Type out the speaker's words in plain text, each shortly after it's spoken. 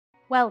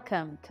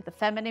Welcome to the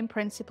Feminine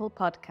Principle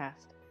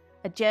podcast,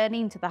 a journey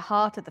into the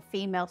heart of the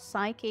female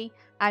psyche.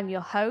 I'm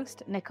your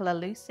host, Nicola,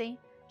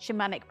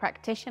 shamanic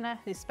practitioner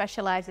who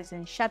specializes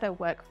in shadow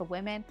work for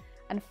women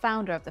and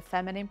founder of the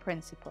Feminine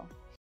Principle.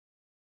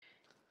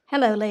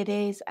 Hello,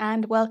 ladies,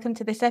 and welcome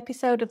to this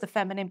episode of the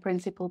Feminine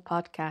Principle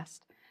podcast,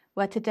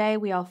 where today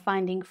we are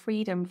finding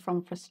freedom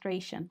from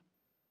frustration.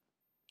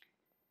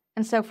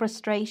 And so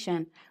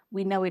frustration,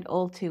 we know it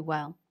all too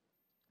well.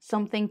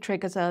 Something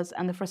triggers us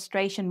and the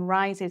frustration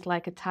rises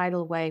like a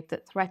tidal wave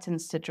that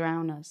threatens to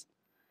drown us.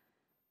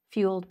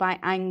 Fueled by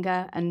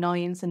anger,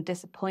 annoyance and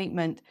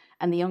disappointment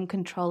and the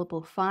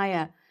uncontrollable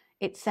fire,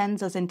 it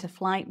sends us into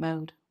flight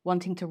mode,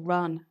 wanting to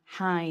run,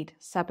 hide,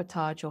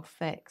 sabotage or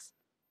fix.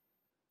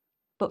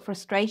 But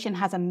frustration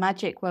has a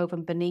magic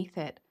woven beneath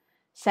it,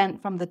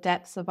 sent from the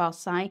depths of our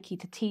psyche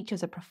to teach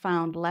us a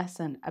profound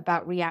lesson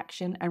about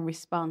reaction and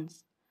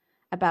response,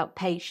 about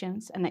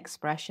patience and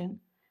expression,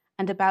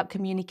 and about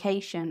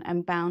communication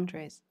and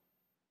boundaries.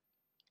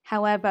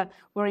 However,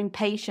 we're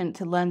impatient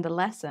to learn the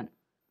lesson.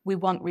 We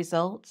want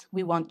results,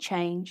 we want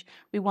change,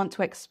 we want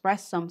to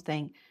express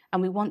something,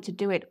 and we want to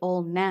do it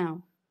all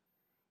now.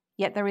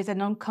 Yet there is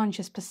an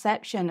unconscious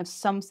perception of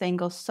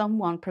something or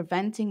someone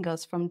preventing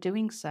us from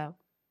doing so.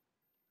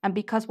 And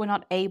because we're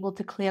not able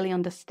to clearly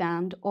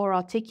understand or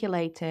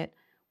articulate it,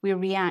 we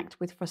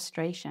react with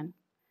frustration,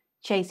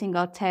 chasing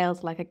our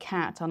tails like a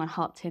cat on a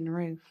hot tin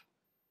roof.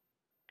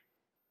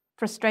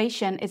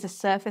 Frustration is a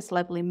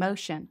surface-level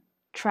emotion,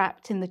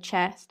 trapped in the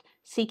chest,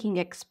 seeking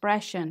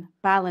expression,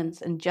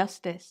 balance, and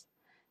justice,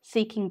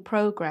 seeking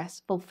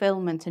progress,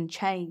 fulfillment, and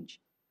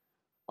change.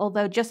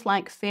 Although just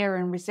like fear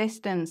and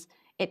resistance,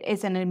 it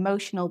is an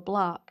emotional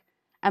block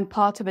and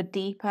part of a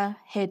deeper,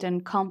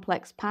 hidden,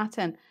 complex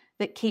pattern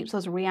that keeps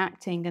us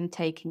reacting and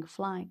taking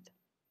flight.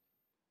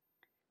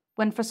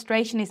 When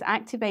frustration is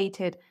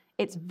activated,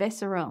 it's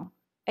visceral,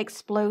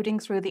 exploding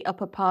through the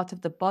upper part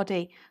of the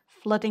body,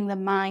 flooding the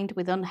mind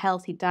with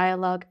unhealthy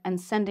dialogue and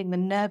sending the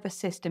nervous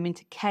system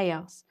into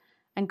chaos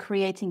and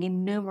creating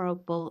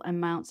innumerable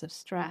amounts of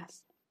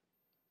stress.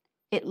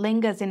 It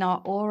lingers in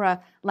our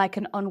aura like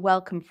an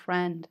unwelcome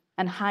friend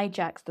and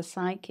hijacks the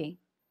psyche.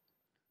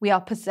 We are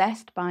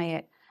possessed by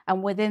it,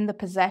 and within the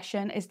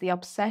possession is the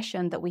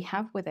obsession that we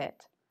have with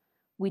it.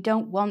 We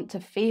don't want to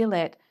feel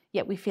it,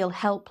 yet we feel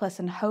helpless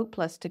and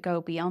hopeless to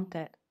go beyond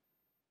it.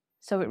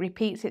 So it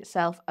repeats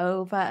itself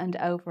over and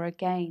over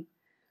again.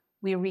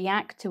 We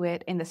react to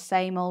it in the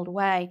same old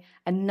way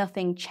and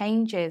nothing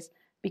changes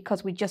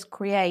because we just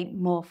create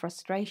more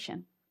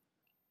frustration.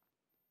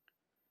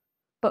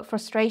 But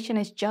frustration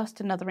is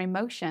just another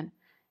emotion,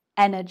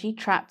 energy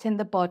trapped in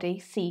the body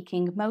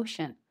seeking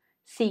motion,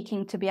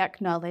 seeking to be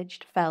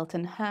acknowledged, felt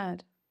and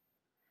heard.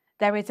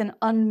 There is an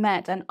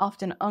unmet and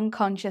often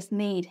unconscious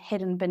need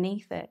hidden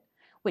beneath it,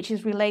 which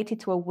is related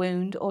to a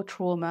wound or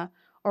trauma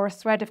or a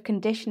thread of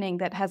conditioning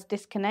that has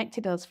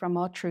disconnected us from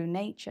our true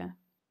nature.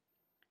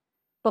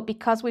 But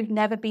because we've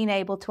never been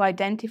able to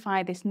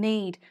identify this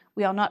need,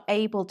 we are not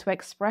able to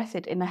express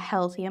it in a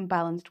healthy and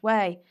balanced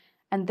way,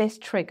 and this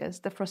triggers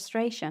the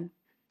frustration.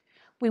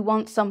 We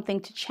want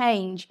something to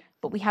change,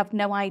 but we have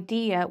no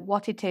idea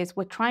what it is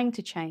we're trying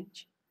to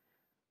change.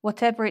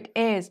 Whatever it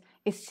is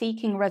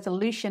seeking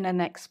resolution and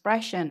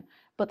expression,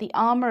 but the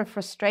armor of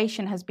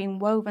frustration has been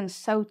woven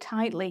so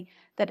tightly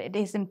that it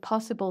is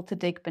impossible to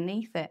dig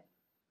beneath it.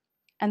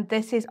 And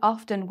this is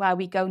often why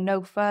we go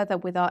no further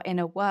with our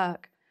inner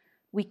work.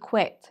 We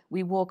quit,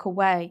 we walk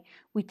away,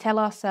 we tell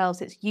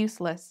ourselves it's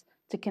useless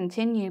to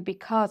continue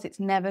because it's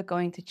never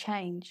going to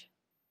change.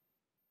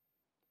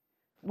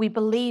 We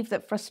believe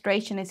that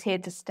frustration is here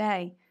to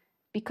stay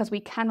because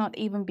we cannot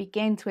even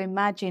begin to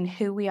imagine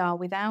who we are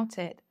without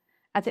it,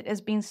 as it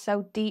has been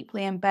so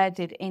deeply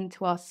embedded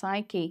into our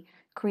psyche,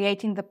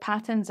 creating the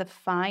patterns of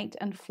fight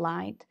and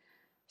flight,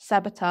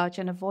 sabotage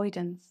and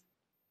avoidance.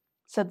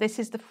 So this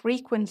is the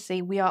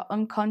frequency we are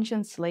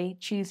unconsciously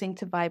choosing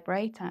to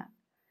vibrate at.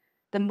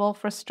 The more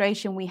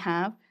frustration we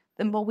have,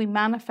 the more we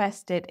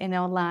manifest it in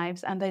our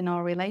lives and in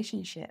our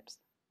relationships.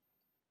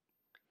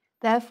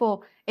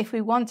 Therefore, if we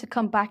want to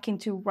come back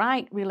into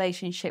right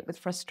relationship with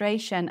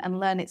frustration and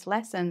learn its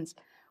lessons,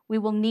 we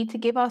will need to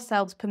give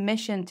ourselves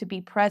permission to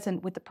be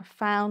present with the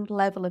profound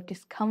level of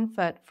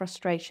discomfort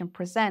frustration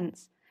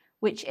presents,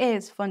 which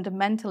is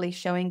fundamentally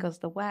showing us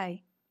the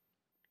way.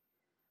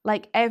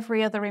 Like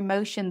every other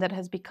emotion that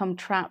has become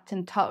trapped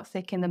and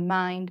toxic in the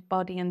mind,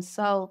 body, and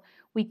soul,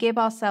 we give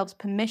ourselves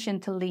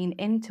permission to lean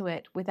into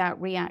it without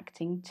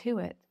reacting to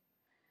it.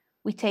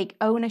 We take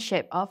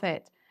ownership of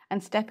it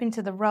and step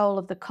into the role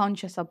of the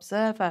conscious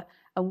observer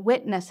and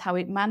witness how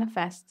it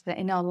manifests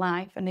in our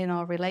life and in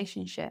our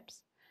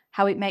relationships,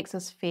 how it makes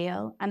us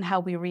feel, and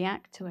how we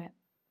react to it.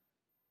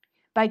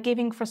 By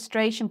giving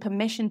frustration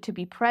permission to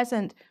be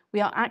present, we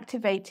are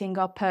activating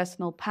our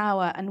personal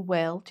power and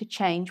will to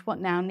change what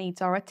now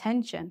needs our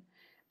attention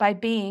by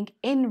being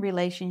in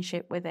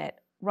relationship with it,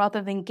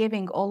 rather than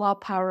giving all our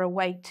power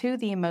away to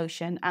the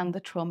emotion and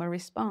the trauma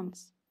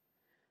response.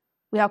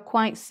 We are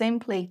quite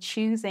simply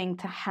choosing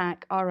to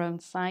hack our own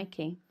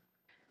psyche.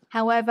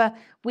 However,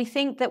 we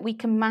think that we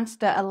can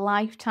master a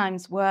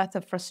lifetime's worth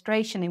of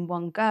frustration in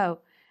one go,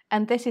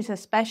 and this is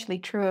especially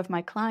true of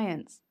my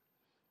clients.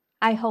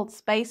 I hold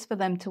space for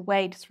them to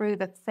wade through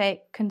the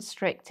thick,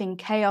 constricting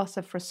chaos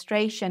of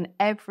frustration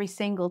every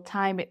single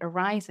time it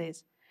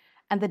arises.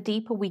 And the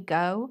deeper we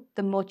go,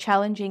 the more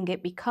challenging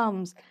it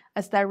becomes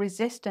as their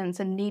resistance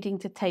and needing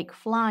to take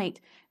flight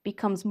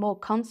becomes more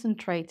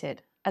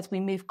concentrated as we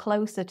move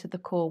closer to the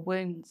core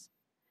wounds.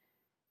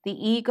 The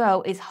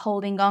ego is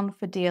holding on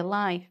for dear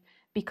life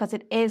because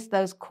it is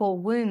those core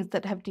wounds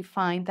that have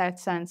defined their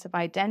sense of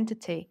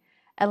identity,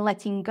 and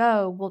letting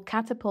go will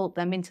catapult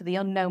them into the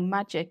unknown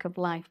magic of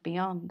life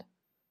beyond.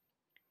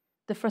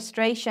 The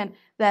frustration,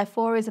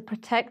 therefore, is a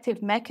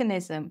protective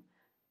mechanism,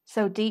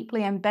 so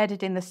deeply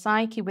embedded in the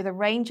psyche with a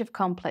range of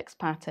complex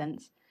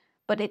patterns,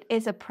 but it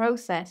is a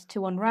process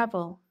to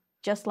unravel,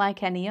 just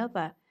like any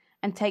other,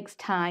 and takes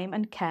time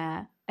and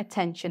care,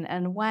 attention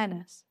and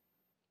awareness.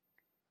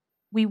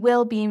 We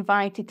will be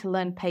invited to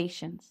learn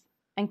patience,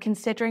 and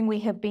considering we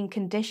have been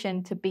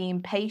conditioned to be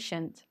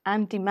impatient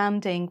and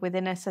demanding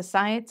within a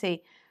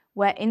society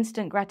where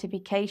instant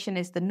gratification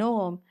is the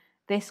norm,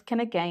 this can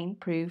again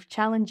prove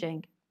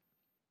challenging.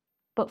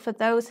 But for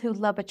those who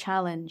love a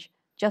challenge,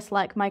 just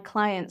like my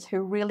clients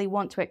who really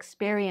want to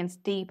experience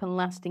deep and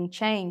lasting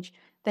change,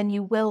 then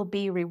you will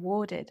be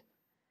rewarded.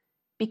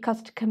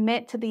 Because to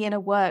commit to the inner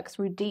work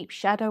through deep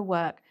shadow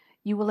work,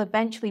 you will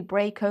eventually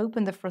break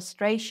open the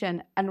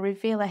frustration and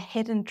reveal a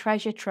hidden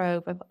treasure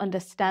trove of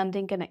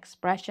understanding and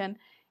expression,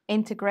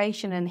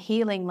 integration and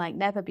healing like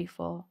never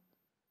before.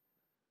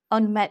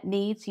 Unmet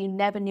needs you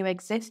never knew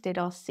existed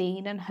are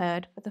seen and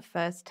heard for the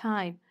first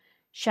time,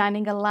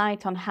 shining a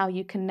light on how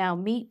you can now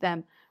meet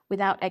them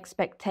without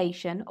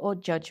expectation or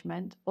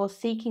judgment or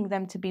seeking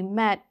them to be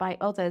met by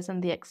others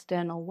and the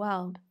external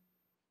world.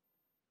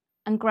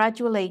 And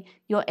gradually,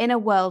 your inner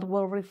world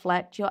will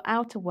reflect your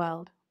outer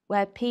world,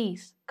 where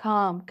peace,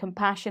 calm,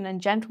 compassion, and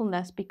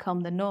gentleness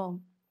become the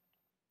norm.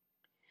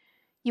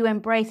 You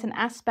embrace an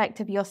aspect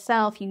of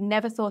yourself you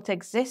never thought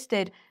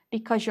existed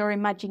because your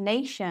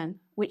imagination,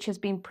 which has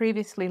been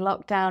previously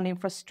locked down in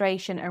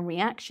frustration and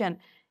reaction,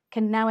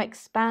 can now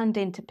expand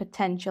into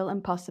potential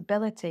and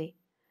possibility.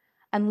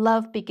 And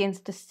love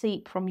begins to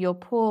seep from your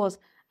pores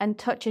and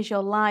touches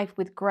your life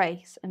with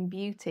grace and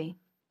beauty.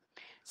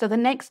 So the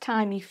next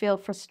time you feel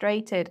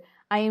frustrated,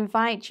 I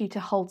invite you to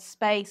hold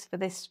space for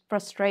this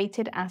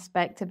frustrated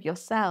aspect of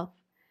yourself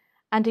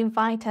and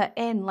invite her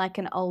in like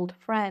an old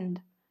friend,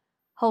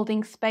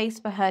 holding space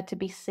for her to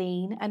be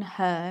seen and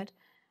heard.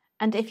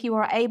 And if you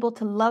are able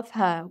to love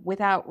her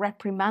without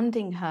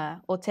reprimanding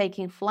her or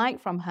taking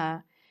flight from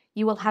her,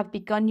 you will have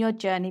begun your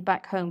journey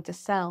back home to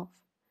self,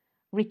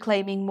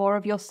 reclaiming more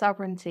of your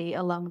sovereignty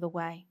along the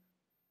way.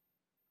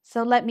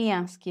 So let me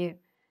ask you,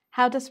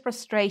 how does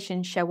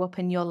frustration show up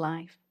in your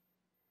life?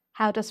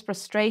 How does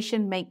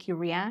frustration make you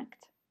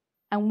react?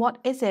 And what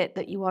is it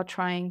that you are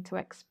trying to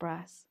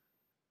express?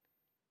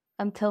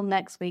 Until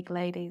next week,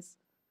 ladies.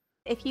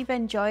 If you've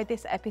enjoyed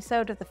this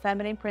episode of the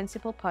Feminine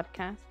Principle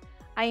podcast,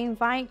 I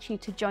invite you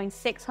to join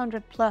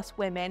 600 plus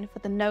women for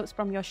the Notes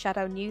from Your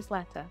Shadow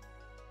newsletter.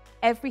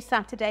 Every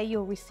Saturday,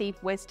 you'll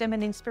receive wisdom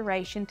and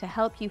inspiration to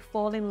help you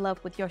fall in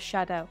love with your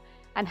shadow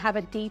and have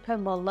a deeper,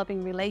 more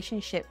loving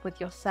relationship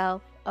with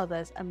yourself,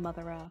 others, and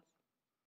Mother Earth.